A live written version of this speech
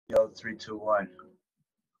Yo, 3, 2, 1.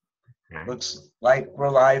 Okay. Looks like we're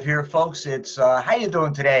live here, folks. It's how you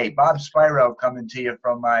doing today? Bob Spiro coming to you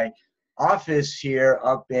from my office here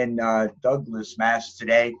up in Douglas, Mass.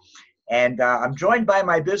 today, and I'm joined by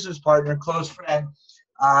my business partner, close friend,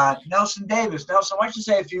 Nelson Davis. Nelson, why don't you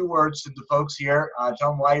say a few words to the folks here? Tell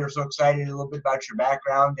them why you're so excited, a little bit about your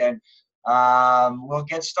background, and we'll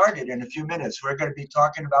get started in a few minutes. We're going to be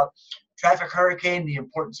talking about traffic hurricane, the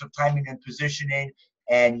importance of timing and positioning,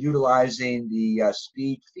 and utilizing the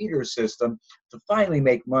speed feeder system to finally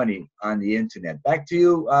make money on the internet. Back to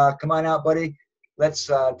you. Come on out, buddy.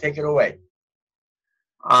 Let's take it away.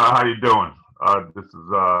 How you doing? This is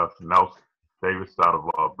Nelson Davis out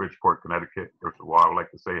of Bridgeport, Connecticut. First of all, I would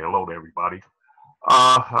like to say hello to everybody.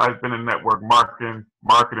 I've been in network marketing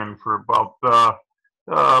for about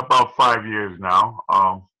 5 years now.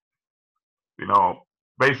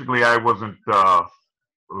 Basically, I wasn't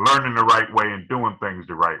learning the right way and doing things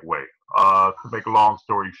the right way. To make a long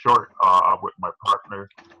story short, I'm with my partner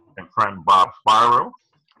and friend Bob Spiro,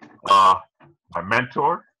 my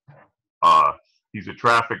mentor. He's a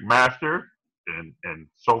traffic master and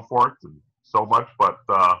so forth and so much. But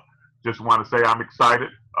just want to say I'm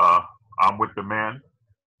excited. I'm with the man,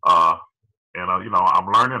 and I'm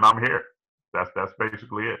learning. I'm here. That's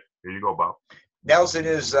basically it. Here you go, Bob. Nelson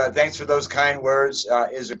is, thanks for those kind words,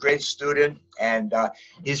 is a great student, and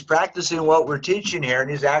he's practicing what we're teaching here, and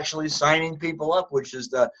he's actually signing people up, which is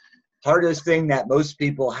the hardest thing that most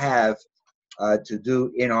people have to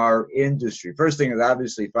do in our industry. First thing is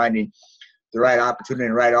obviously finding the right opportunity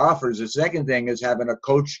and right offers. The second thing is having a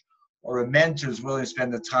coach or a mentor who's willing to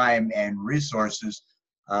spend the time and resources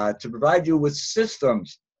to provide you with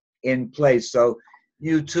systems in place so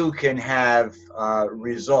you too can have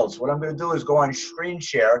results. What I'm going to do is go on screen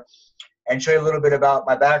share and show you a little bit about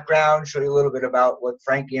my background, show you a little bit about what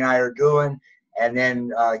Frankie and I are doing, and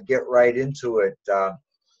then get right into it,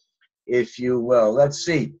 if you will. Let's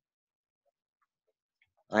see.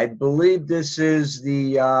 I believe this is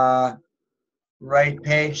the right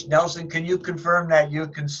page. Nelson, can you confirm that you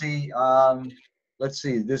can see, let's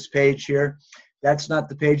see, this page here? That's not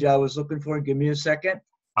the page I was looking for. Give me a second.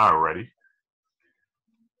 Alrighty.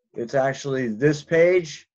 It's actually this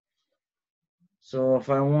page. So if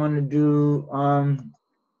I want to do,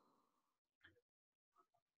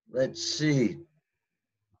 let's see,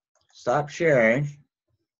 stop sharing.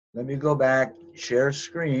 Let me go back, share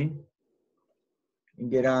screen,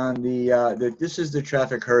 and get on this is the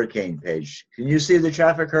traffic hurricane page. Can you see the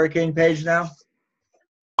traffic hurricane page now?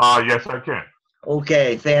 Yes, I can.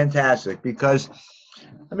 Okay, fantastic. Because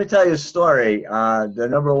let me tell you a story. The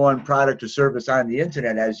 #1 product or service on the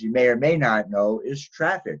internet, as you may or may not know, is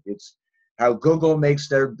traffic. It's how Google makes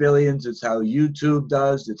their billions. It's how YouTube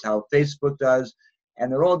does. It's how Facebook does. And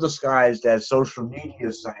they're all disguised as social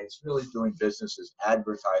media sites, really doing business as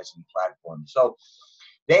advertising platforms. So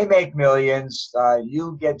they make millions.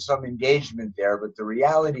 You get some engagement there. But the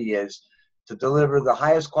reality is, to deliver the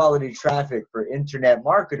highest quality traffic for internet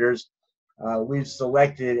marketers, we've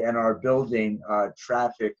selected and are building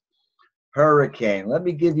traffic hurricane. Let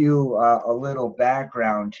me give you a little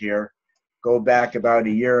background here. Go back about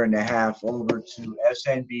 1.5 years over to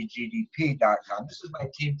snbgdp.com. This is my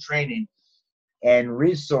team training and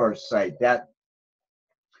resource site. That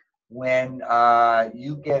when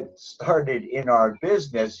you get started in our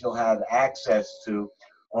business, you'll have access to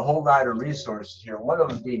a whole lot of resources here. One of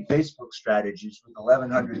them being Facebook strategies with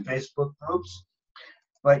 1,100 Facebook groups.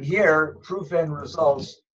 But here, proof and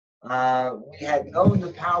results, we had known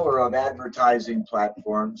the power of advertising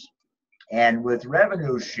platforms, and with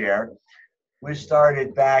revenue share, we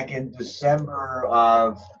started back in December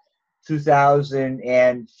of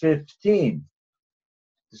 2015.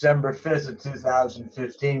 December 5th of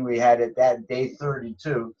 2015, we had it that day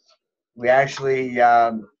 32. We actually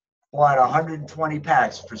bought 120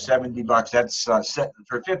 packs for $70. That's for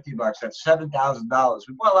 $50. That's $7,000.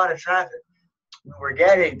 We bought a lot of traffic. We were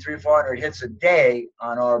getting 300-400 hits a day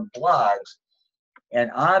on our blogs, and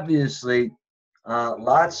obviously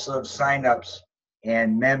lots of signups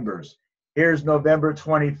and members. Here's November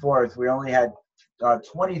 24th. We only had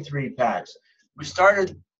 23 packs. We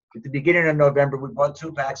started at the beginning of November. We bought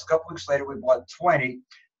 2 packs. A couple weeks later, we bought 20.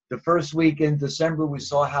 The first week in December, we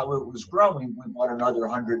saw how it was growing. We bought another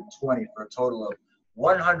 120 for a total of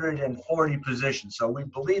 140 positions. So we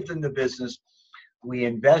believed in the business. We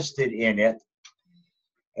invested in it.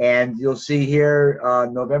 And you'll see here,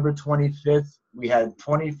 November 25th, we had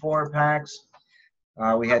 24 packs.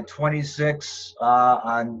 We had 26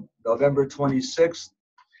 on November 26th.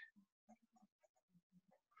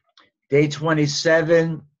 Day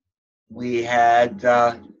 27, we had,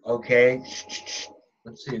 okay,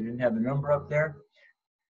 let's see, it didn't have a number up there.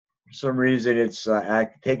 For some reason, it's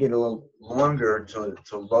taking a little longer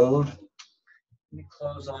to load. Let me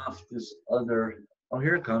close off this other, oh,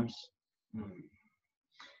 here it comes.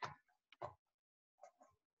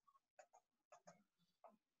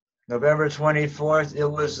 November 24th, it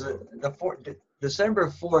was December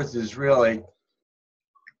 4th is really,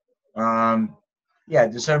 yeah,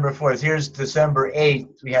 December 4th. Here's December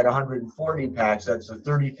 8th. We had 140 packs. That's the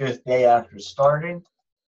 35th day after starting.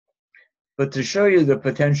 But to show you the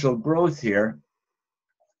potential growth here,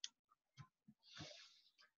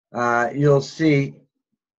 you'll see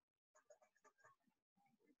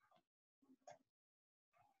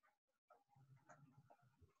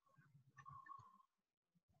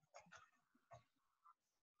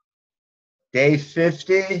day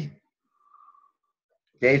 50,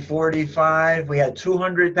 day 45, we had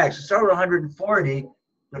 200 packs. It started with 140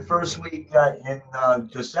 the first week in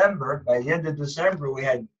December. By the end of December, we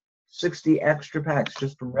had 60 extra packs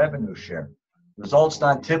just from revenue share. Results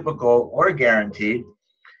not typical or guaranteed.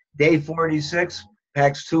 Day 46,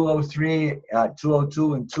 packs 203,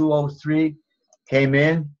 202, and 203 came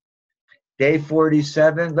in. Day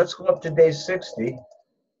 47, let's go up to day 60.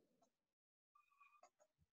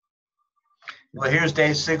 Well, here's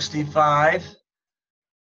day 65.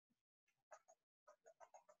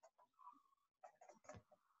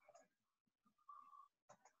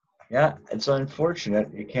 Yeah, it's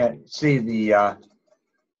unfortunate. You can't see the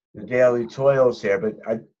daily toils here, but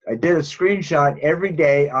I did a screenshot every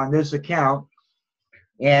day on this account,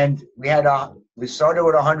 and we started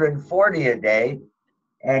with 140 a day,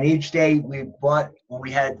 and each day we bought, when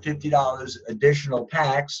we had $50 additional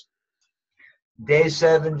packs. Day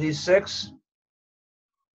 76.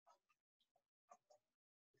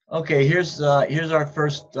 Okay, here's our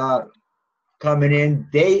first coming in,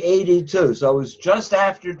 day 82. So it was just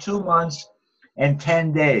after 2 months and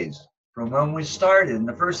 10 days from when we started. In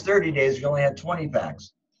the first 30 days, we only had 20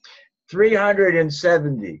 packs.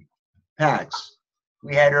 370 packs.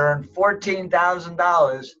 We had earned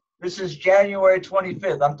 $14,000. This is January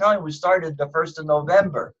 25th. I'm telling you, we started the 1st of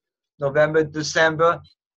November. November, December,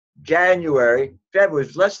 January, February,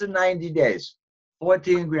 less than 90 days.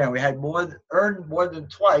 14 grand. We had earned more than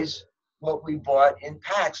twice what we bought in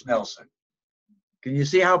packs, Nelson. Can you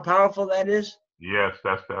see how powerful that is? Yes,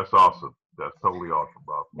 that's awesome. That's totally awesome,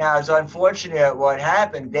 Bob. Now, it's unfortunate what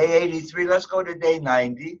happened. Day 83, let's go to day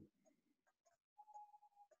 90.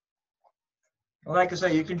 Well, like I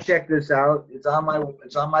say, you can check this out. It's on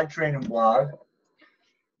my training blog.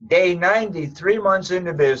 Day 90, 3 months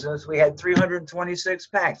into business, we had 326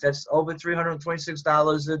 packs. That's over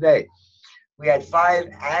 $326 a day. We had 5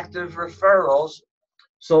 active referrals,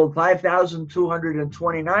 sold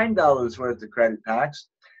 $5,229 worth of credit packs,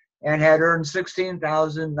 and had earned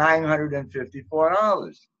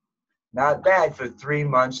 $16,954. Not bad for 3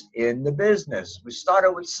 months in the business. We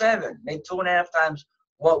started with 7, made 2.5 times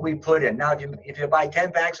what we put in. Now, if you buy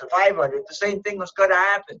 10 packs of 500, the same thing was going to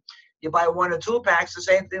happen. You buy 1 or 2 packs, the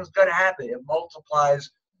same thing's going to happen. It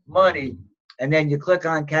multiplies money. And then you click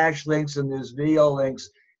on cash links and there's video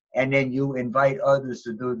links, and then you invite others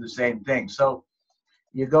to do the same thing. So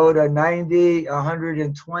you go to 90,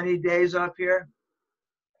 120 days up here.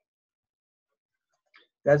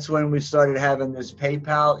 That's when we started having this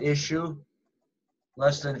PayPal issue.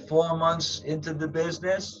 Less than 4 months into the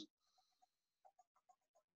business.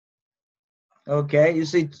 Okay, you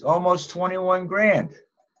see almost 21 grand.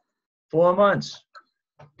 4 months.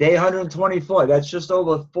 Day 124, that's just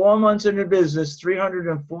over 4 months into business,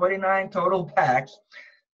 349 total packs.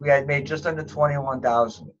 We had made just under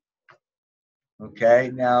 21,000.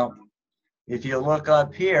 Okay, now if you look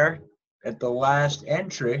up here at the last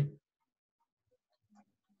entry,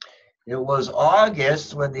 it was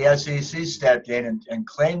August when the SEC stepped in and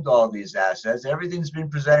claimed all these assets. Everything's been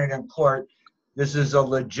presented in court. This is a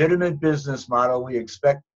legitimate business model. We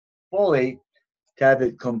expect fully to have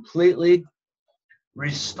it completely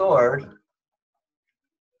restored.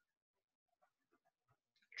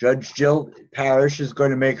 Judge Jill Parrish is going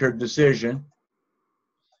to make her decision.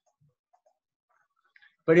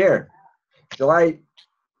 But here, July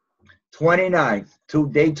 29th,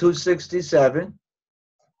 day 267,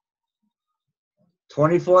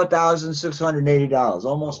 $24,680,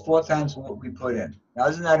 almost 4 times what we put in. Now,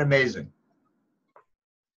 isn't that amazing?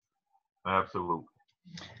 Absolutely.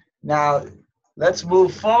 Now, let's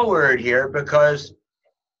move forward here because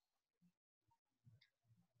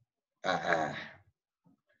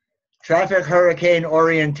traffic hurricane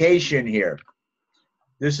orientation here.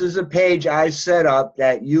 This is a page I set up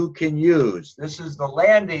that you can use. This is the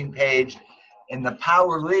landing page in the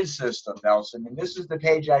Power Lead system, Nelson, and this is the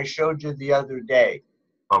page I showed you the other day.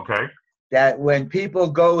 Okay. that when people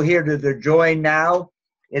go here to the join now,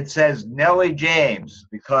 it says Nellie James,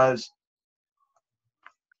 because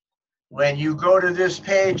when you go to this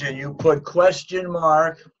page and you put question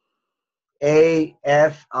mark AFID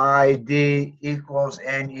equals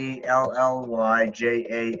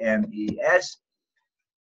NELLYJAMES,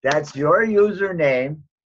 that's your username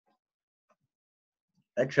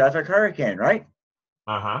at Traffic Hurricane, right?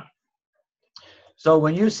 Uh-huh. So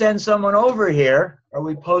when you send someone over here, or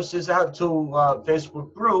we post this out to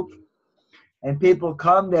Facebook group, and people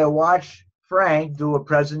come, they watch Frank do a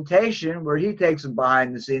presentation where he takes them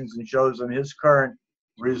behind the scenes and shows them his current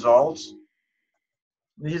results.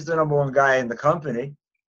 He's the #1 guy in the company.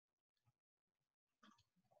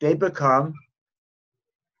 They become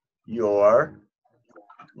your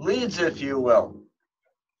leads, if you will.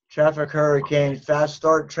 Traffic Hurricane Fast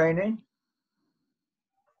Start Training.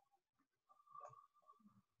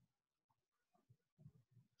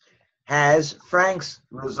 Has Frank's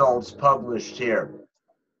results published here.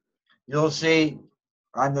 You'll see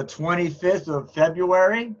on the 25th of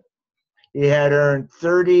February, he had earned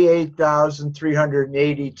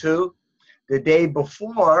 38,382. The day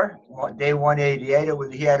before, day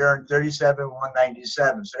 188, he had earned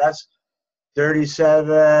 37,197. So that's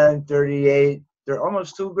 37, 38, they're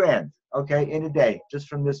almost $2,000, okay, in a day, just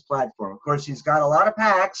from this platform. Of course, he's got a lot of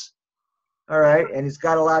packs, all right, and he's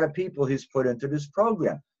got a lot of people he's put into this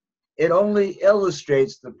program. It only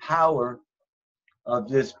illustrates the power of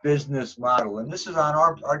this business model. And this is on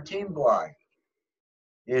our team blog,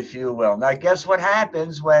 if you will. Now, guess what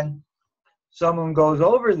happens when someone goes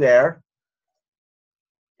over there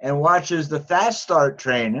and watches the Fast Start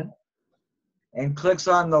training and clicks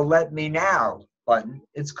on the Let Me Now button?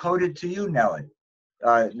 It's coded to you, Nelson,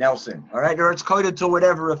 all right? Or it's coded to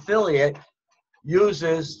whatever affiliate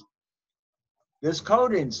uses this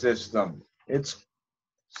coding system. It's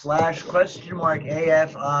 / AFID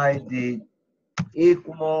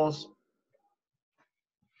equals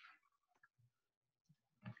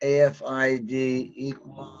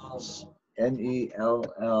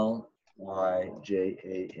NELLYJAMES.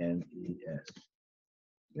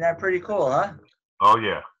 Isn't that pretty cool, huh? Oh,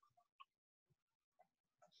 yeah.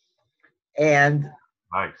 And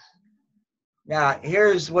Nice. now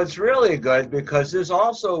here's what's really good, because this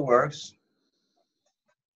also works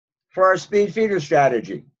for our speed feeder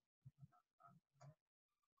strategy,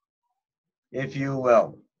 if you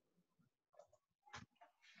will.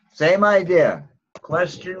 Same idea.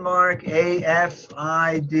 Question mark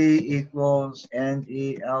AFID equals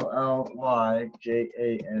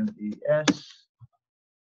NELLYJAMES.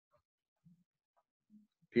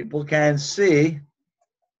 People can see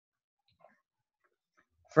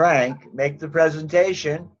Frank make the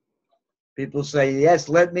presentation. People say, yes,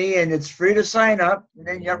 let me in. It's free to sign up, and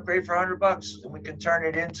then you upgrade for $100. And we can turn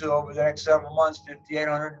it into, over the next several months,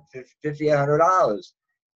 $5,800,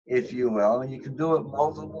 if you will. And you can do it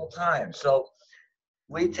multiple times. So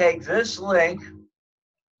we take this link,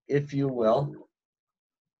 if you will,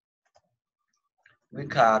 we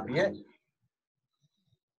copy it.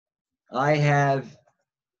 I have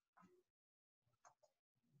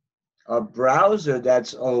a browser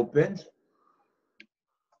that's opened.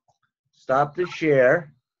 Stop the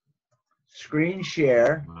share, screen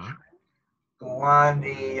share. Go on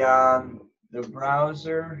the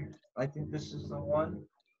browser. I think this is the one.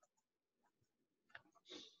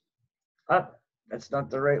 That's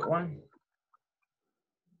not the right one.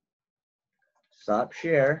 Stop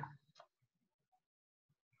share.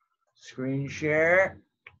 Screen share.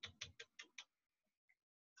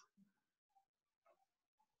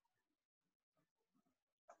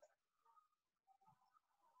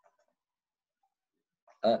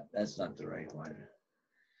 That's not the right one.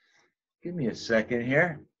 Give me a second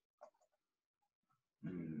here.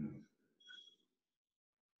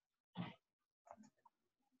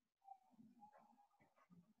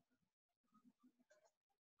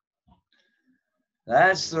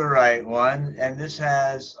 That's the right one. And this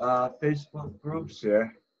has Facebook groups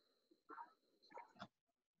here.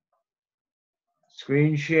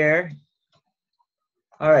 Screen share.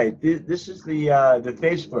 All right, this is the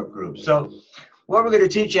Facebook group. So what we're going to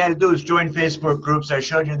teach you how to do is join Facebook groups. I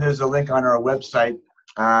showed you there's a link on our website.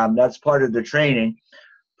 That's part of the training.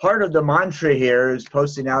 Part of the mantra here is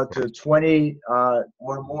posting out to 20 or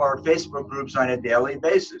more Facebook groups on a daily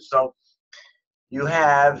basis. So you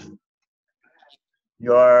have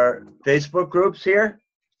your Facebook groups here.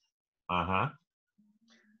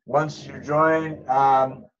 Once you join,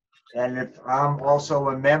 and if I'm also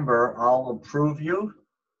a member, I'll approve you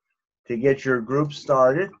to get your group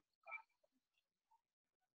started.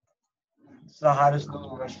 It's the hottest new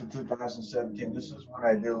launch for 2017. This is what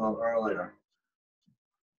I did a little earlier,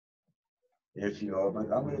 if you will,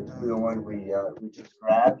 but I'm going to do the one we just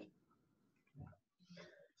grabbed.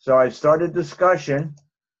 So I started discussion,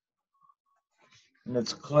 and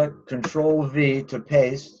let's click Control V to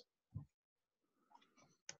paste.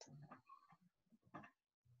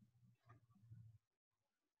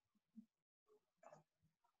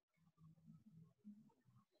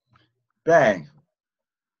 Bang.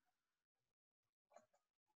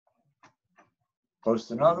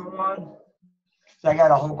 Post another one. So I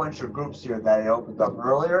got a whole bunch of groups here that I opened up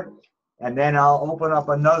earlier. And then I'll open up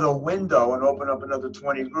another window and open up another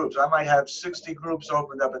 20 groups. I might have 60 groups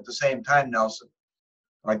opened up at the same time, Nelson.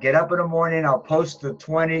 I get up in the morning, I'll post the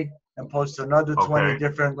 20 and post another 20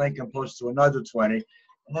 different link and post to another 20.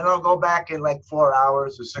 And then I'll go back in like 4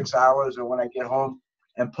 hours or 6 hours or when I get home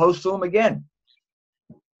and post to them again,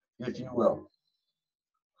 if you will.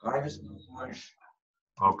 Harvest March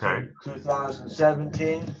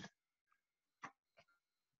 2017.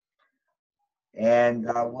 And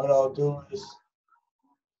what I'll do is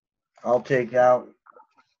I'll take out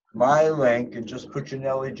my link and just put your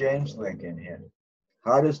Nellie James link in here.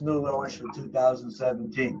 Hottest new launch for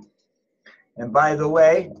 2017. And by the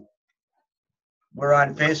way, we're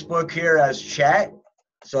on Facebook here as chat.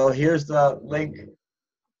 So here's the link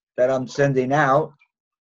that I'm sending out.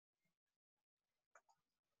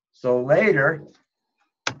 So later,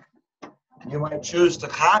 you might choose to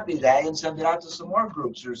copy that and send it out to some more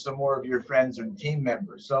groups or some more of your friends and team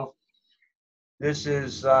members. So this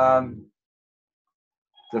is the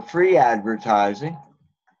free advertising.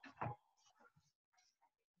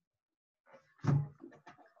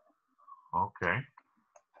 Okay.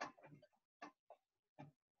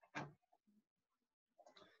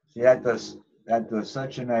 See, that does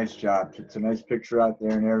such a nice job. It's a nice picture out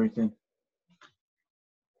there and everything.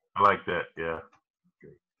 I like that, yeah.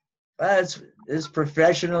 It's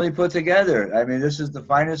professionally put together. I mean, this is the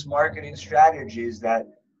finest marketing strategies that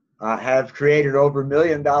have created over $1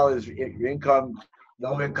 million income,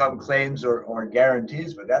 no income claims or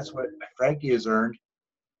guarantees, but that's what Frankie has earned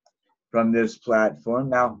from this platform.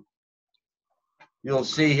 Now, you'll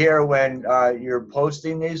see here when you're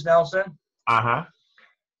posting these, Nelson. Uh-huh.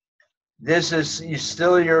 This is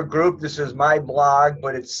still your group. This is my blog,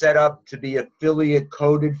 but it's set up to be affiliate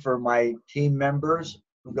coded for my team members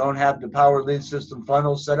who don't have the Power Lead System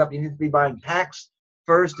funnel set up. You need to be buying packs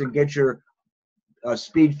first and get your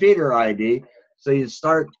speed feeder ID. So you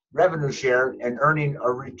start revenue share and earning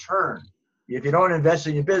a return. If you don't invest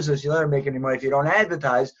in your business, you'll never make any money. If you don't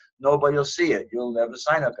advertise, nobody will see it. You'll never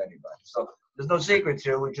sign up anybody. So there's no secrets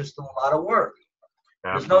here. We just do a lot of work.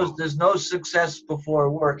 There's no success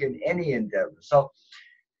before work in any endeavor. So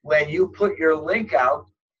when you put your link out,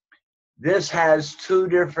 this has two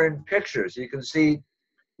different pictures. You can see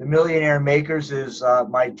the Millionaire Makers is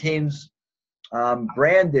my team's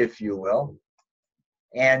brand, if you will.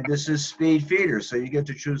 And this is Speed Feeder. So you get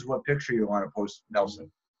to choose what picture you want to post,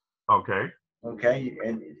 Nelson. Okay. Okay,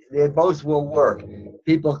 and they both will work.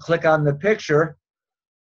 People click on the picture.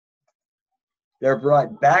 They're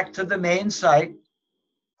brought back to the main site.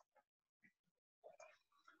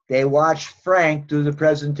 They watch Frank do the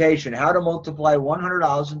presentation, how to multiply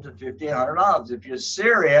 $100 into $1,500. If you're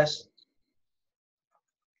serious,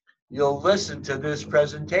 you'll listen to this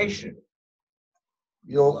presentation.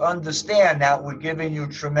 You'll understand that we're giving you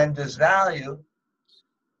tremendous value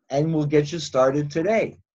and we'll get you started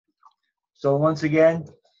today. So once again,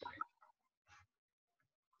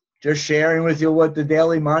 just sharing with you what the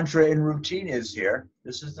daily mantra and routine is here.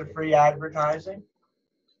 This is the free advertising.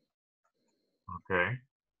 Okay.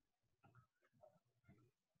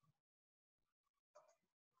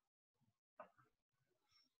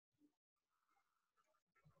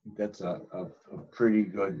 That's a pretty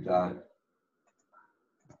good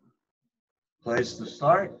place to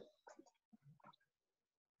start.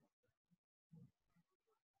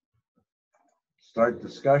 Start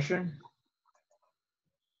discussion.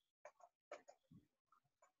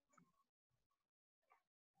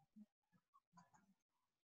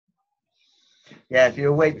 Yeah, if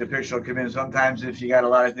you wait, the picture will come in. Sometimes if you got a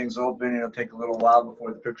lot of things open, it'll take a little while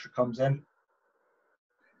before the picture comes in.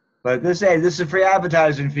 But this is free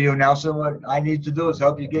advertising for you, Nelson. What I need to do is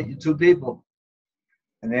help you get you 2 people.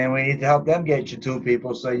 And then we need to help them get you 2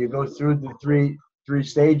 people. So you go through the three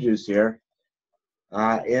stages here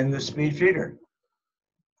in the speed feeder.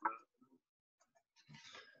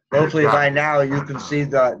 Hopefully by now you can see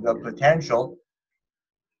the potential.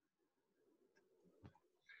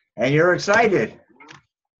 And you're excited.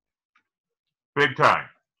 Big time.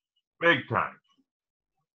 Big time.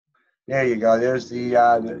 There you go. There's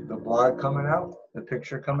the blog coming out, the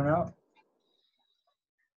picture coming out.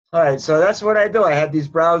 All right, so that's what I do. I have these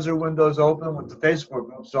browser windows open with the Facebook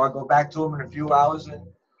group, so I'll go back to them in a few hours and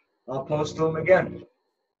I'll post to them again.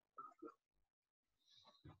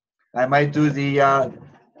 I might do the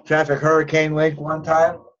traffic hurricane link one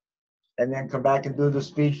time and then come back and do the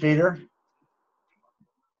speed feeder.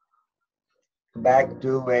 Come back,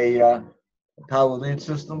 do a power lead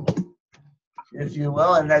system, if you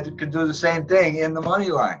will, and that could do the same thing in the money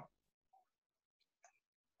line.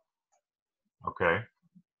 Okay.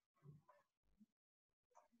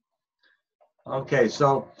 Okay,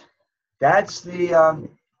 so that's the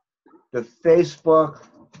Facebook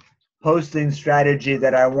posting strategy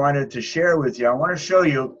that I wanted to share with you. I want to show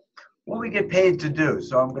you what we get paid to do.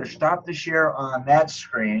 So I'm going to stop the share on that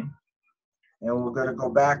screen, and we're going to go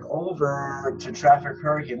back over to Traffic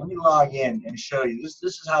Hurricane. Let me log in and show you. This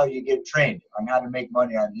is how you get trained on how to make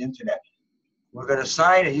money on the internet. We're going to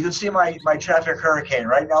sign it. You can see my Traffic Hurricane,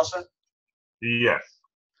 right, Nelson? Yes.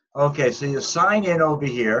 Okay, so you sign in over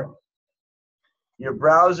here. Your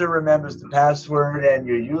browser remembers the password and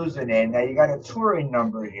your username. Now you got a touring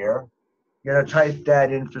number here. You're going to type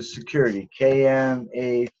that in for security.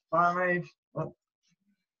 KMA5. Oh.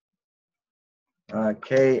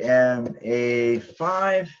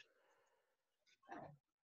 KMA5.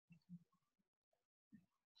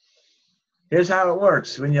 Here's how it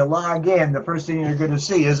works. When you log in, the first thing you're going to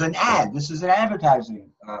see is an ad. This is an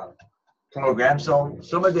advertising program. So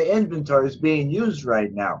some of the inventory is being used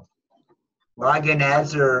right now. Login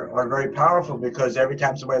ads are very powerful because every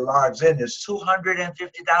time somebody logs in, there's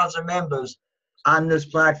 250,000 members on this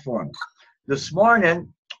platform. This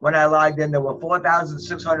morning, when I logged in, there were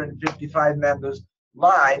 4,655 members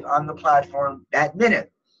live on the platform that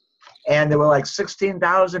minute. And there were like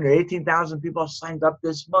 16,000 or 18,000 people signed up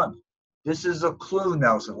this month. This is a clue,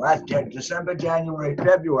 Nelson. Last December, January,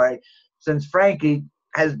 February, since Frankie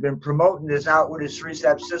has been promoting this out with his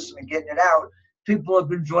three-step system and getting it out, people have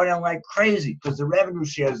been joining like crazy because the revenue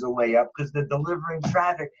shares are way up because they're delivering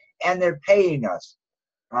traffic and they're paying us.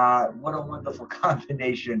 What a wonderful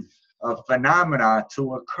combination of phenomena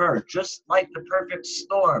to occur, just like the perfect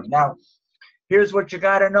storm. Now, here's what you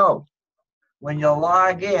got to know. When you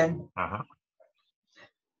log in,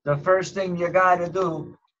 the first thing you got to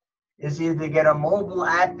do is either get a mobile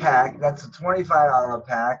ad pack, that's a $25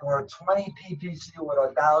 pack, or a 20 PPC with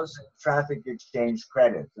 1,000 traffic exchange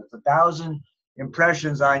credits. It's 1,000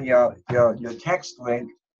 impressions on your text link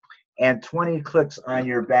and 20 clicks on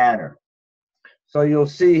your banner. So you'll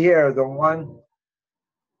see here the one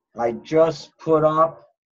I just put up.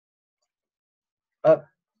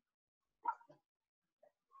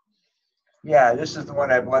 Yeah, this is the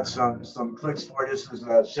one I bought some clicks for. This is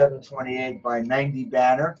a 728 by 90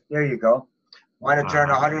 banner. There you go. Want to turn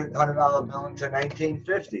a $100 bill into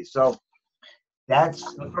 1950. So that's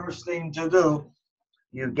the first thing to do.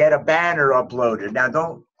 You get a banner uploaded. Now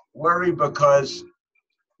don't worry because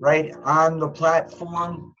right on the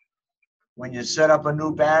platform, when you set up a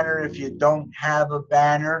new banner, if you don't have a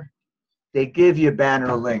banner, they give you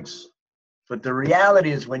banner links. But the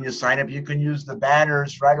reality is when you sign up, you can use the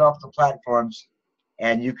banners right off the platforms,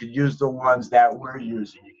 and you could use the ones that we're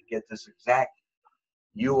using. You can get this exact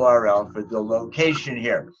URL for the location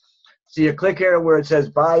here. So you click here where it says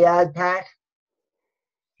Buy Ad Pack.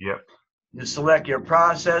 Yep. You select your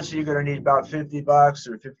processor. You're going to need about $50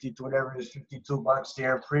 or 50 to whatever it is, $52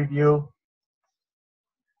 here. Preview.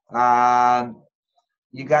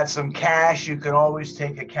 You got some cash. You can always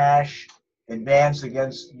take a cash advance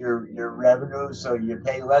against your revenue, so you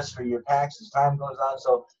pay less for your packs as time goes on.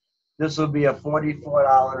 So this will be a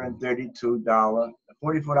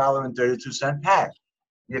 $44.32 pack.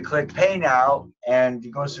 You click Pay Now, and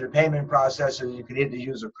it goes to the payment processor. You can either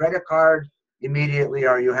use a credit card immediately,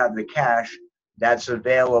 or you have the cash that's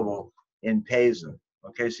available in Payza.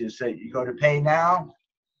 Okay, so you go to Pay Now.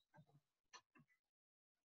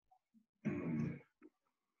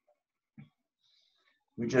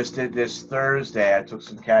 We just did this Thursday. I took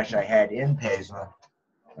some cash I had in Payza.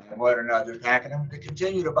 I bought another pack, and I'm going to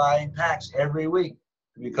continue to buy in packs every week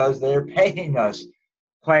because they're paying us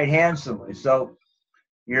quite handsomely. So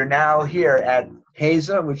you're now here at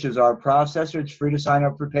Payza, which is our processor. It's free to sign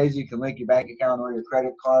up for Payza. You can link your bank account or your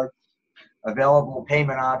credit card. Available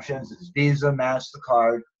payment options is Visa,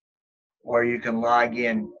 MasterCard, or you can log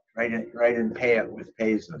in right and pay it with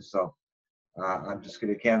Payza. So I'm just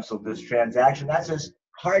going to cancel this transaction. That's as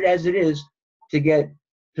hard as it is to get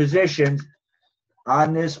positioned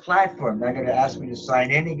on this platform. They're going to ask me to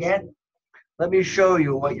sign in again. Let me show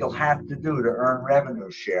you what you'll have to do to earn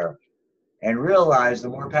revenue share. and realize the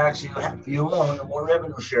more packs you own, the more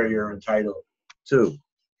revenue share you're entitled to.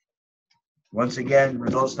 Once again,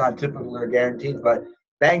 results not typical or guaranteed, but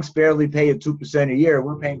banks barely pay you 2% a year.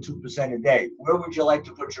 We're paying 2% a day. Where would you like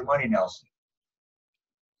to put your money, Nelson?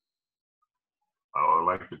 I would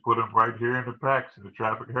like to put them right here in the packs in the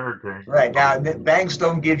traffic hurricane. Right. Now, banks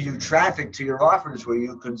don't give you traffic to your offers where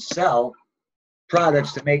you can sell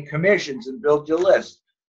products to make commissions and build your list.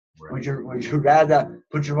 Right. Would you rather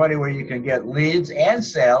put your money where you can get leads and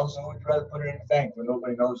sales, or would you rather put it in a bank where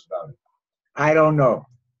nobody knows about it? I don't know.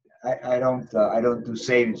 I don't do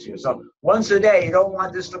savings here. So once a day, you don't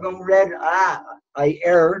want this to go red. I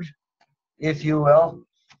erred, if you will.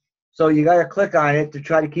 So you got to click on it to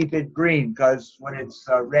try to keep it green, because when it's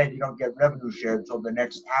red, you don't get revenue share until the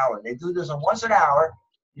next hour. They do this on once an hour.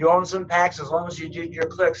 You own some packs as long as you did your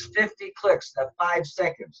clicks, 50 clicks in 5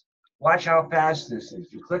 seconds. Watch how fast this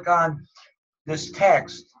is. You click on this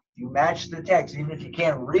text, you match the text, even if you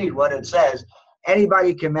can't read what it says.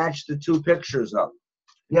 Anybody can match the 2 pictures up.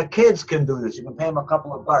 Your kids can do this. You can pay them a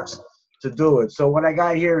couple of bucks to do it. So what I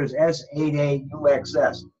got here is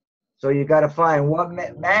S88UXS. So you got to find what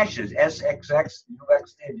matches SXX,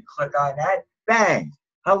 UXD. You click on that, bang.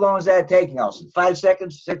 How long is that taking, Nelson? 5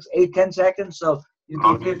 seconds, 6, 8, 10 seconds? So you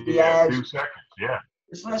do 50 ads. 2 seconds, yeah.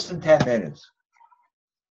 It's less than 10 minutes.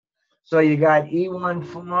 So you got E1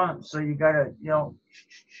 form. So you got to,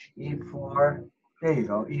 E4. There you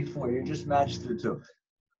go, E4. You just matched the 2.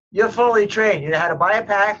 You're fully trained. You know how to buy a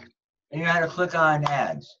pack, and you know how to click on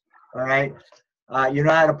ads. All right. You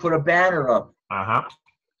know how to put a banner up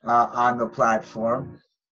on the platform,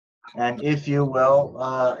 and if you will,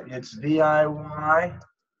 it's DIY.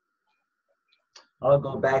 I'll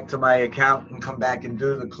go back to my account and come back and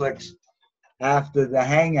do the clicks after the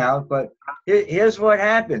Hangout. But here's what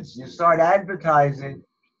happens: you start advertising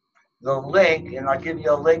the link, and I'll give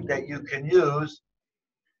you a link that you can use.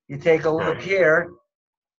 You take a look here.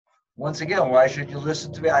 Once again, why should you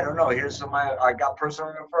listen to me? I don't know. Here's some I got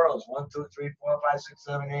personal referrals. 1, 2, 3, 4, 5, 6,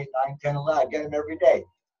 7, 8, 9, 10, 11. I get them every day.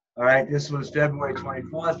 All right. This was February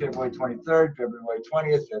 24th, February 23rd, February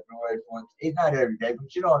 20th, February 4th. Not every day,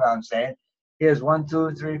 but you know what I'm saying. Here's 1,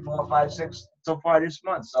 2, 3, 4, 5, 6 so far this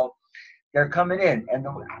month. So they're coming in, and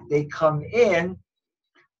they come in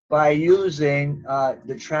by using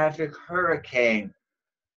the traffic hurricane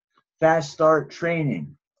fast start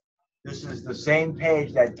training. This is the same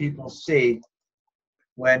page that people see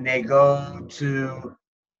when they go to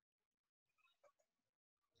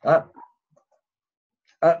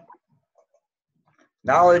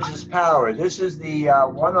Knowledge is power. This is the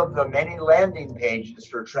one of the many landing pages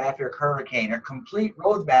for Traffic Hurricane, a complete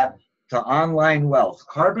roadmap to online wealth.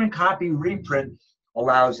 Carbon copy reprint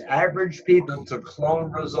allows average people to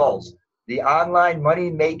clone results. The online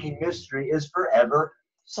money-making mystery is forever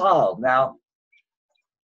solved. Now,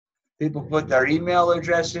 people put their email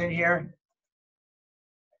address in here.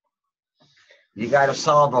 You got to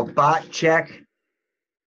solve a bot check.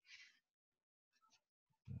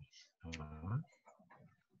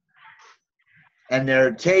 And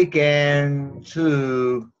they're taken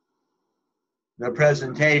to the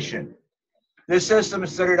presentation. This system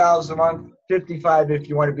is $30 a month, $55 if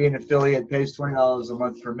you want to be an affiliate, pays $20 a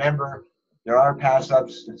month per member. There are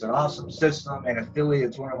pass-ups. It's an awesome system, and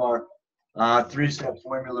affiliate's one of our 3-step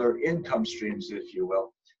formula income streams, if you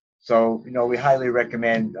will. So, we highly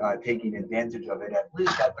recommend taking advantage of it, at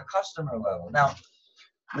least at the customer level. Now,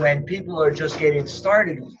 when people are just getting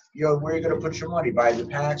started, where are you going to put your money? Buy the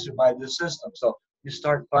packs or buy the system? So you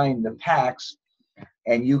start buying the packs,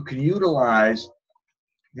 and you can utilize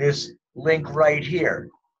this link right here,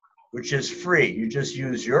 which is free. You just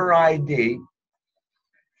use your ID.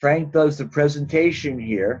 Frank does the presentation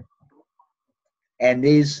here, and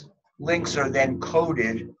these links are then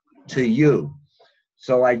coded to you.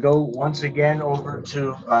 So I go once again over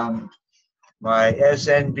to my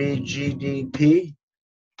SNBGDP.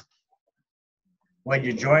 When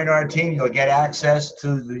you join our team, you'll get access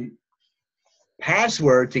to the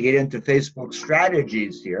password to get into Facebook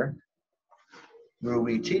strategies here, where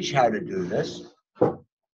we teach how to do this. But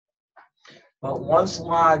once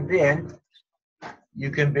logged in,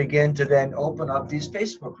 you can begin to then open up these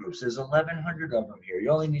Facebook groups. There's 1,100 of them here.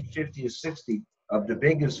 You only need 50 or 60 of the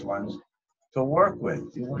biggest ones to work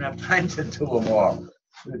with. You won't have time to do them all.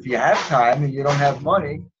 If you have time and you don't have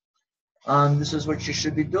money, this is what you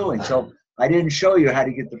should be doing. So I didn't show you how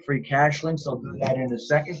to get the free cash links. I'll do that in a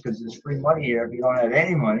second, because there's free money here if you don't have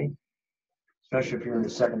any money, especially if you're in a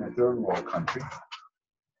second or third world country.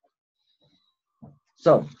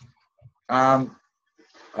 So I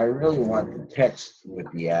really want the text with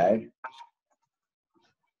the ad.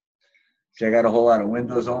 See, I got a whole lot of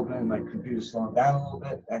windows open. My computer's slowing down a little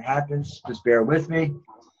bit. That happens. Just bear with me.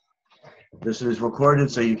 This is recorded,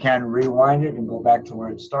 so you can rewind it and go back to where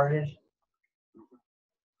it started.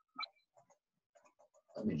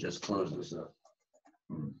 Let me just close this up.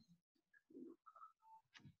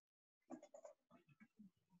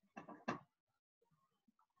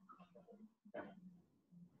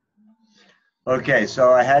 Okay,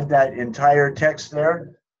 so I had that entire text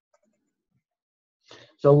there.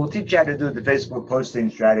 So we'll teach you how to do the Facebook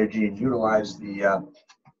posting strategy and utilize the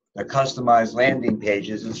customized landing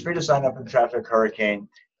pages. It's free to sign up in Traffic Hurricane,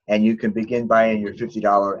 and you can begin buying your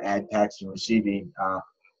 $50 ad packs and receiving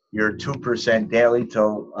your 2% daily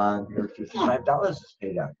till your $55 is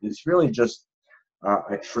paid out. It's really just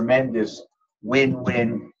a tremendous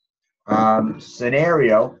win-win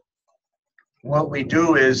scenario. What we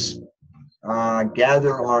do is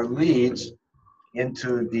gather our leads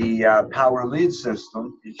into the Power Lead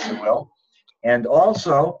system, if you will, and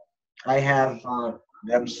also I have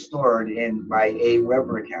them stored in my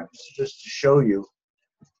Aweber account. Just to show you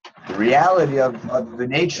the reality of the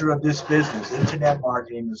nature of this business. Internet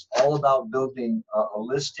marketing is all about building a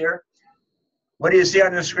list here. What do you see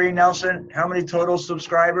on the screen, Nelson? How many total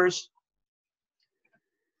subscribers?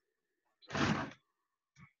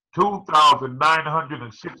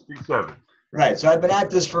 2,967. Right, so I've been at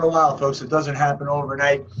this for a while, folks. It doesn't happen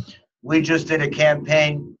overnight. We just did a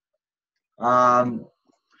campaign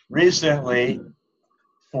recently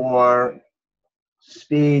for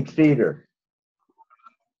Speed Feeder.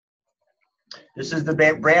 This is the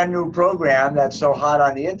brand new program that's so hot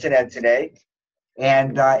on the internet today,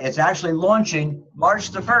 and it's actually launching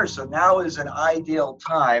March the 1st. So now is an ideal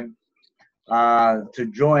time to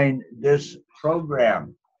join this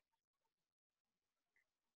program.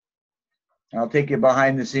 I'll take you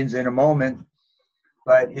behind the scenes in a moment,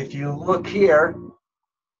 but if you look here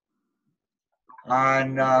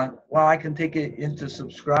on, well, I can take it into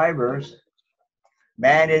subscribers,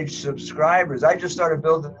 manage subscribers. I just started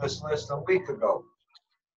building this list a week ago.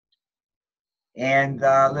 And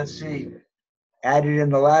let's see, added in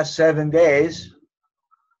the last 7 days,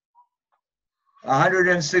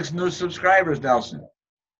 106 new subscribers, Nelson.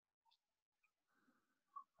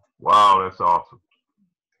 Wow, that's awesome.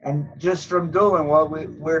 And just from doing what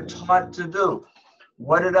we're taught to do.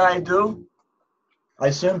 What did I do? I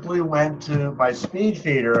simply went to my Speed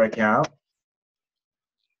Feeder account.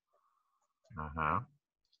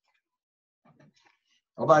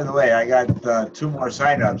 Oh, by the way, I got 2 more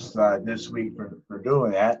signups this week for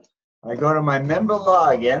doing that. I go to my member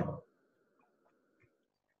login.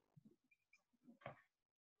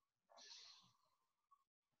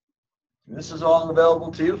 This is all available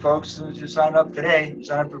to you, folks. As soon as you sign up today, you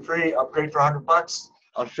sign up for free, upgrade for $100.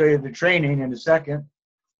 I'll show you the training in a second.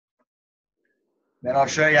 Then I'll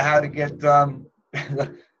show you how to get, I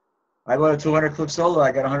bought a 200 click solo,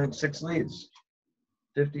 I got 106 leads,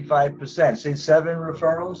 55%. Say 7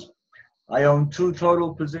 referrals. I own 2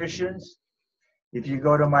 total positions. If you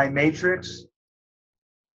go to my matrix,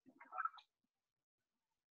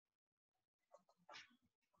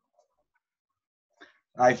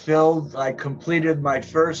 I completed my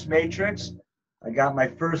first matrix. I got my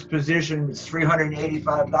first position, it's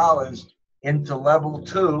 $385 into level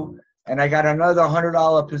 2, and I got another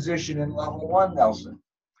 $100 position in level 1, Nelson,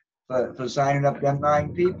 for signing up them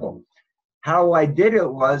 9 people. How I did it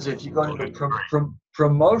was, if you go to the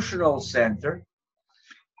promotional center,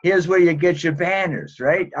 here's where you get your banners,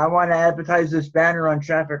 right? I want to advertise this banner on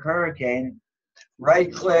Traffic Hurricane.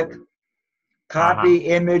 Right click, copy,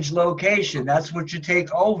 image, location. That's what you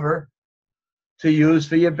take over to use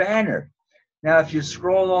for your banner. Now, if you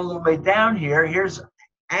scroll all the way down here, here's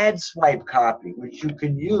ad swipe copy, which you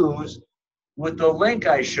can use with the link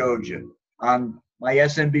I showed you on my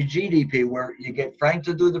SMB GDP, where you get Frank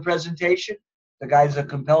to do the presentation. The guys are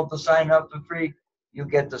compelled to sign up for free. You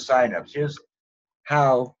get the signups. Here's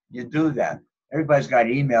how you do that. Everybody's got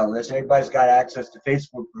email lists. Everybody's got access to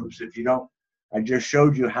Facebook groups. If you don't, I just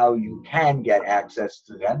showed you how you can get access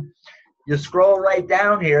to them. You scroll right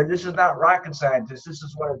down here. This is not rocket scientist. This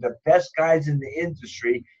is one of the best guys in the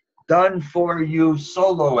industry, done for you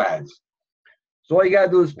solo ads. So all you got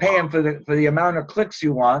to do is pay him for the amount of clicks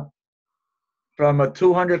you want, from a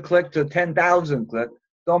 200 click to 10,000 click.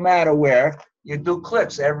 Don't matter where. You do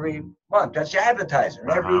clicks every month. That's your advertising.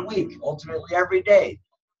 Every week, ultimately every day.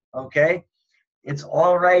 Okay? It's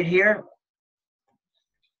all right here.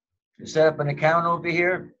 You set up an account over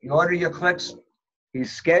here. You order your clicks. He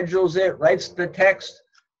schedules it, writes the text,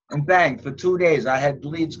 and bang, for 2 days, I had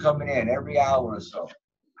leads coming in every hour or so.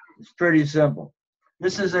 It's pretty simple.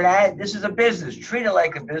 This is an ad. This is a business. Treat it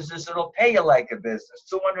like a business. It'll pay you like a business.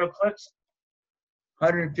 200 clicks,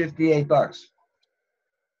 $158.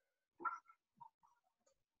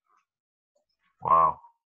 Wow.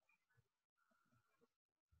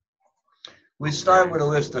 We start with a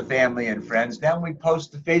list of family and friends. Then we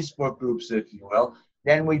post the Facebook groups, if you will.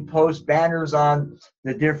 Then we post banners on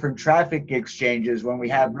the different traffic exchanges. When we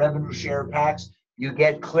have revenue share packs, you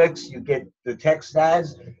get clicks, you get the text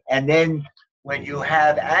ads. And then when you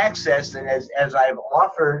have access, and as I've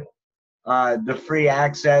offered the free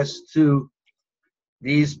access to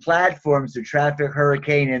these platforms, the Traffic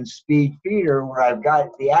Hurricane and Speed Feeder, where I've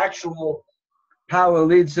got the actual power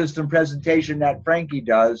lead system presentation that Frankie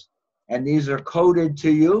does, and these are coded to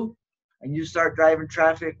you, and you start driving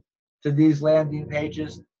traffic to these landing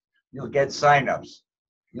pages, you'll get signups,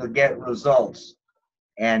 you'll get results,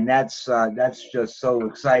 and that's just so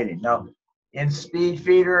exciting. Now, in Speed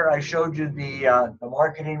Feeder, I showed you the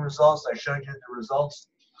marketing results. I showed you the results,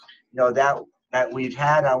 that we've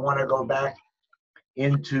had. I want to go back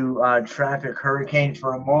into Traffic Hurricane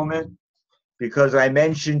for a moment, because I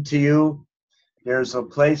mentioned to you there's a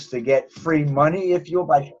place to get free money, if you will,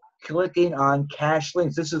 by clicking on cash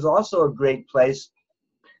links. This is also a great place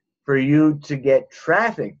for you to get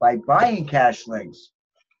traffic by buying cash links,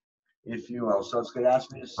 if you will. So it's going to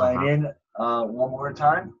ask me to sign in one more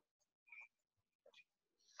time.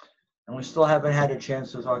 And we still haven't had a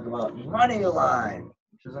chance to talk about Moneyline,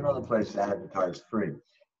 which is another place to advertise free.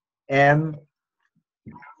 M3CU.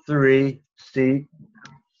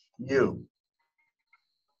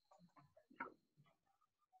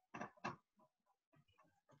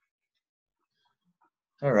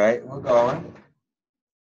 All right, we're going.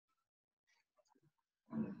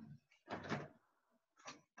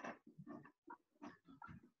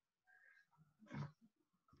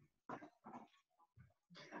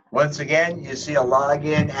 Once again, you see a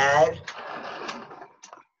login ad.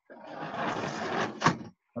 I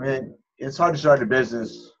mean, it's hard to start a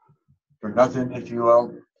business for nothing, if you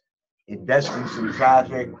will. Invest in some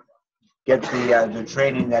traffic, get the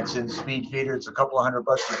training that's in Speed Feeder. It's a couple of $100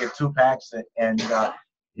 to get 2 packs, and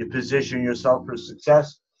you position yourself for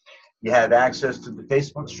success. You have access to the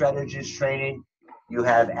Facebook strategies training. You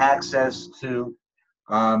have access to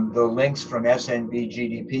the links from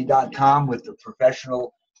snbgdp.com with the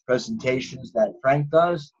professional presentations that Frank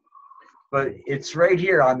does. But it's right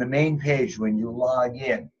here on the main page when you log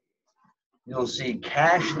in. You'll see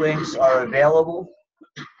cash links are available.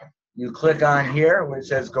 You click on here where it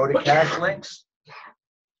says go to cash links.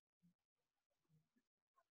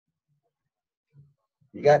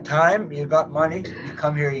 You got time, you got money, you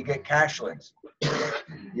come here, you get cash links.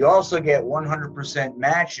 You also get 100%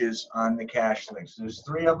 matches on the cash links. There's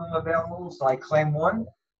 3 of them available, so I claim one.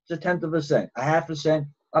 It's 1/10 of a cent, 1/2 cent,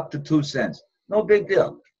 up to 2 cents. No big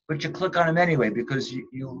deal, but you click on them anyway because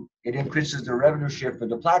it increases the revenue share for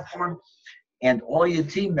the platform, and all your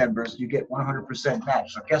team members, you get 100%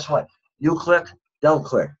 match. So guess what? You click, they'll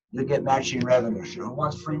click. You get matching revenue share. Who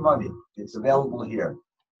wants free money? It's available here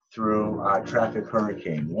through Traffic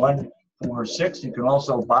Hurricane. 146. You can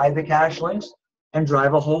also buy the cash links and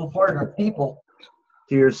drive a whole part of people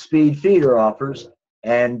to your Speed Feeder offers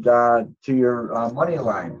and to your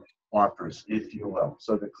Moneyline offers, if you will.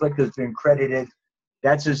 So the click has been credited.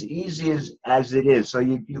 That's as easy as it is. So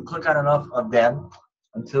you click on enough of them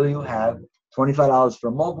until you have $25 for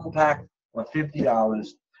a mobile pack or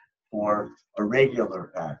 $50 for a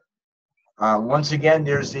regular pack. Once again,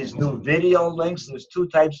 there's these new video links. There's 2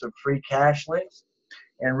 types of free cash links.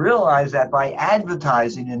 And realize that by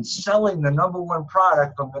advertising and selling the #1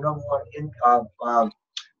 product from the #1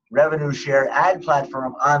 revenue share ad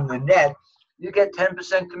platform on the net, you get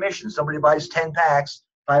 10% commission. Somebody buys 10 packs,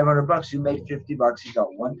 $500, you made $50, you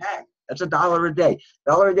got 1 pack. That's $1 a day.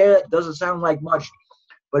 $1 a day doesn't sound like much,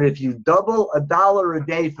 but if you double $1 a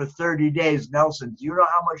day for 30 days, Nelson, do you know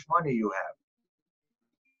how much money you have?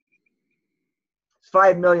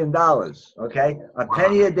 $5 million, okay? A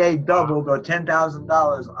penny a day doubled, or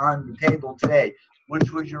 $10,000 on the table today.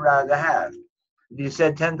 Which would you rather have? If you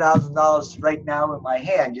said $10,000 right now in my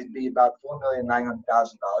hand, you'd be about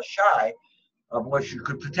 $4,900,000 shy of what you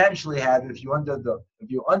could potentially have if you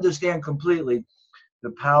understand completely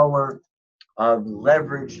the power of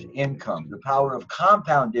leveraged income, the power of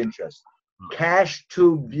compound interest, cash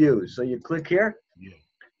tube view. So you click here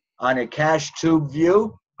on a cash tube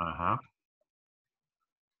view.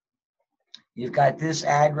 You've got this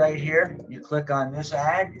ad right here. You click on this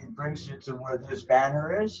ad, it brings you to where this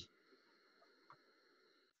banner is.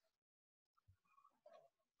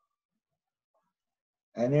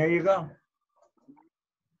 And there you go.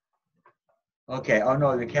 Okay, oh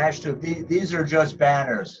no, the cash tube, these are just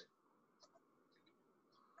banners.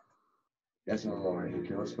 That's a little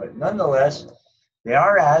ridiculous, but nonetheless, They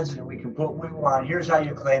are ads, and we can put what we want. Here's how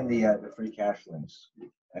you claim the free cash links.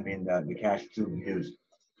 I mean, the cash to views.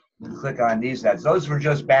 You click on these ads. Those were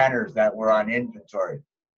just banners that were on inventory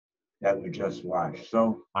that we just watched.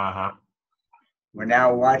 So we're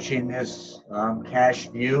now watching this cash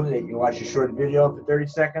view that you watch a short video for 30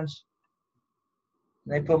 seconds.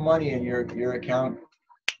 And they put money in your account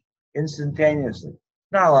instantaneously.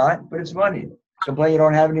 Not a lot, but it's money. Complain you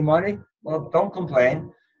don't have any money? Well, don't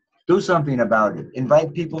complain. Do something about it.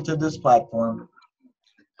 Invite people to this platform.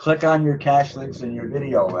 Click on your cash links and your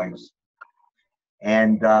video links,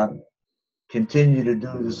 and continue to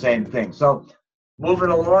do the same thing. So moving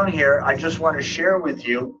along here, I just want to share with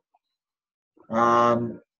you,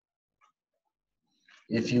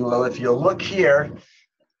 if you will, if you look here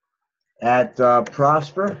at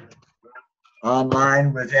Prosper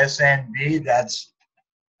Online with SNB, that's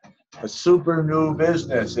a super new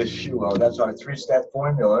business, if you will. That's our 3-step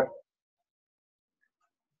formula.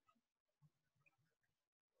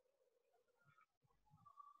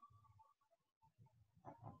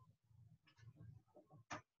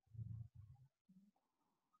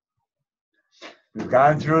 We've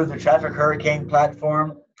gone through the Traffic Hurricane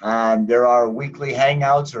platform. There are weekly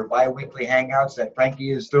hangouts or bi-weekly hangouts that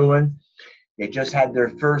Frankie is doing. They just had their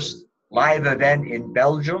first live event in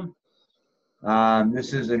Belgium.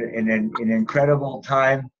 This is an incredible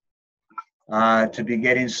time to be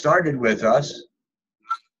getting started with us.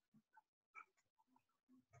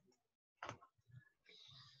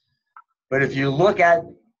 But if you look at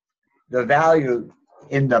the value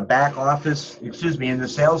in the back office, excuse me, in the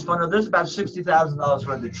sales funnel, there's about $60,000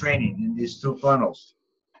 worth of training in these two funnels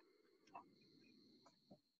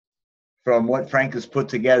from what Frank has put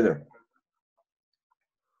together.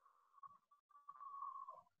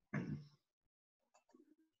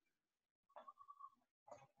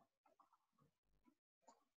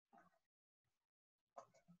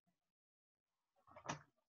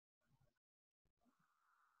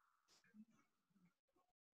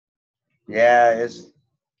 Yeah, it's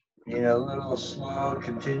being a little slow.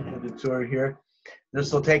 Continue the tour here.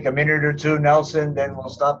 This will take a minute or two, Nelson, then we'll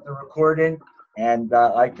stop the recording, and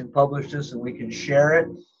I can publish this and we can share it.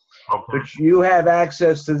 Okay. But you have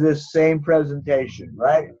access to this same presentation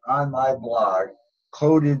right on my blog,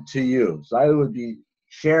 coded to you. So I would be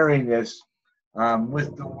sharing this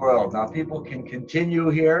with the world. Now people can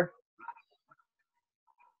continue here.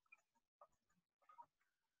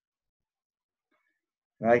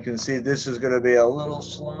 I can see this is going to be a little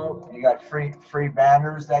slow. You got free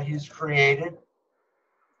banners that he's created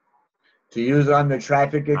to use on the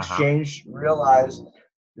traffic exchange. Realize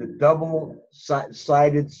the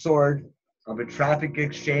double-sided sword of a traffic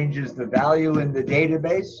exchange is the value in the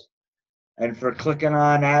database, and for clicking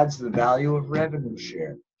on ads, the value of revenue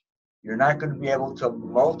share. You're not going to be able to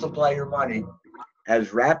multiply your money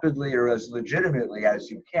as rapidly or as legitimately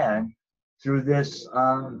as you can through this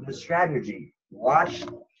strategy. Watch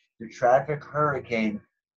the Traffic Hurricane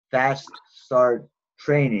Fast Start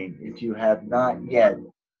training if you have not yet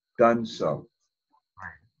done so.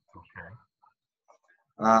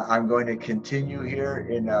 I'm going to continue here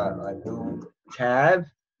in a new tab.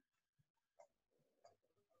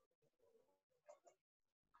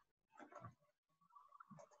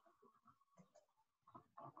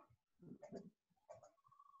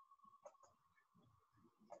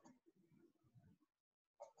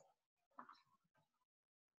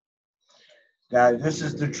 Now, this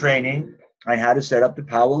is the training on how to set up the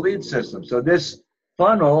Power Lead system. So this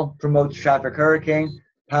funnel promotes Traffic Hurricane,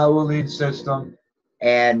 Power Lead system,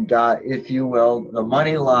 and if you will, the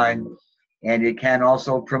money line, and it can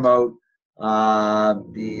also promote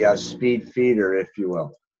the speed feeder, if you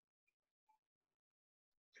will.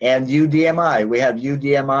 And UDMI, we have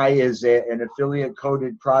UDMI is an affiliate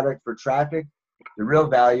coded product for traffic. The real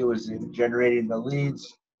value is in generating the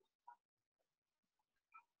leads.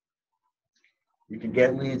 You can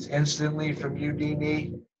get leads instantly from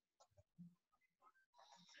Udemy.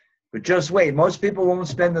 But just wait, most people won't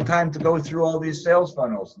spend the time to go through all these sales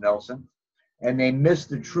funnels, Nelson, and they miss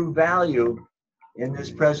the true value in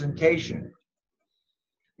this presentation.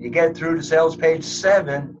 You get through to sales page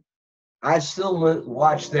 7, I still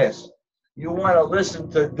watch this. You want to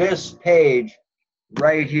listen to this page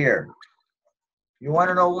right here. You want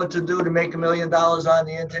to know what to do to make $1 million on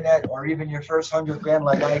the internet, or even your first 100 grand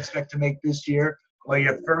like I expect to make this year, or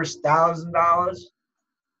your first $1,000?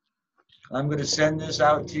 I'm going to send this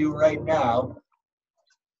out to you right now.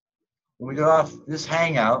 When we get off this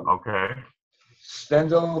Hangout, okay,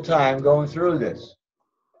 spend a little time going through this.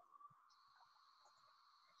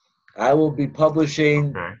 I will be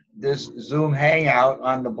publishing this Zoom Hangout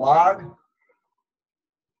on the blog.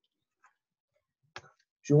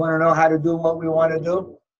 you want to know how to do what we want to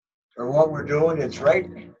do or what we're doing, it's right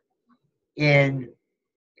in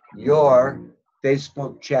your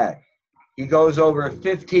Facebook chat. He goes over a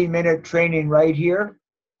 15-minute training right here.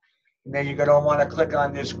 And then you're going to want to click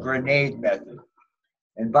on this grenade method.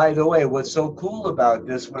 And by the way, what's so cool about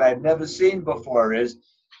this, what I've never seen before is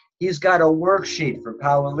he's got a worksheet for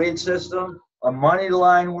Power Lead System, a money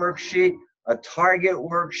line worksheet, a target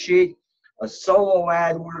worksheet, a solo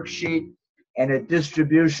ad worksheet, and a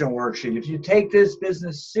distribution worksheet. If you take this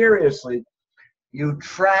business seriously, you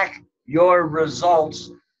track your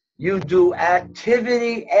results, you do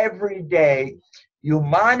activity every day, you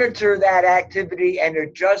monitor that activity and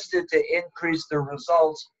adjust it to increase the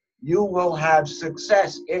results, you will have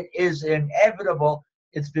success. It is inevitable.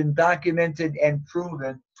 It's been documented and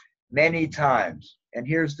proven many times. And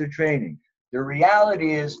here's the training. The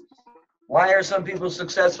reality is, why are some people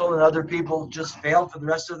successful and other people just fail for the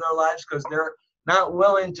rest of their lives? Because they're not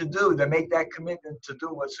willing to make that commitment to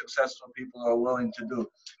do what successful people are willing to do.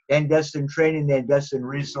 They invest in training, they invest in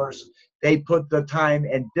resources, they put the time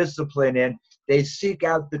and discipline in, they seek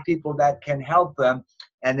out the people that can help them,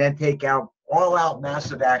 and then take out all-out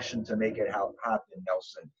massive action to make it happen,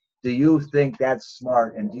 Nelson. Do you think that's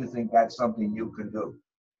smart, and do you think that's something you can do?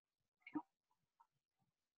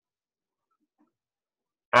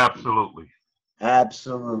 Absolutely.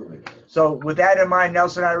 Absolutely. So with that in mind,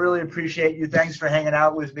 Nelson, I really appreciate you. Thanks for hanging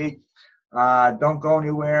out with me. Don't go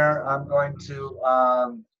anywhere. I'm going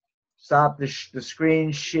to stop the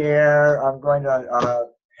screen share. I'm going to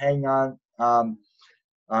hang on. I'm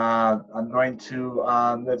going to,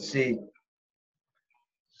 let's see,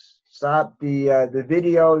 stop the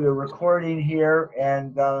video, the recording here,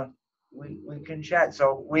 and we can chat.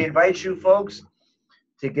 So we invite you folks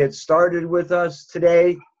to get started with us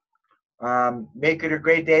today. Make it a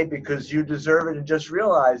great day because you deserve it, and just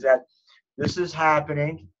realize that this is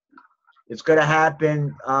happening. It's going to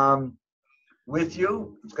happen with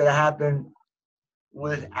you. It's going to happen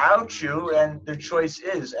without you, and the choice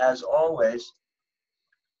is, as always,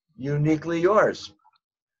 uniquely yours.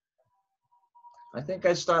 I think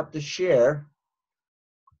I stopped the share,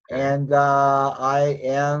 and I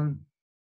am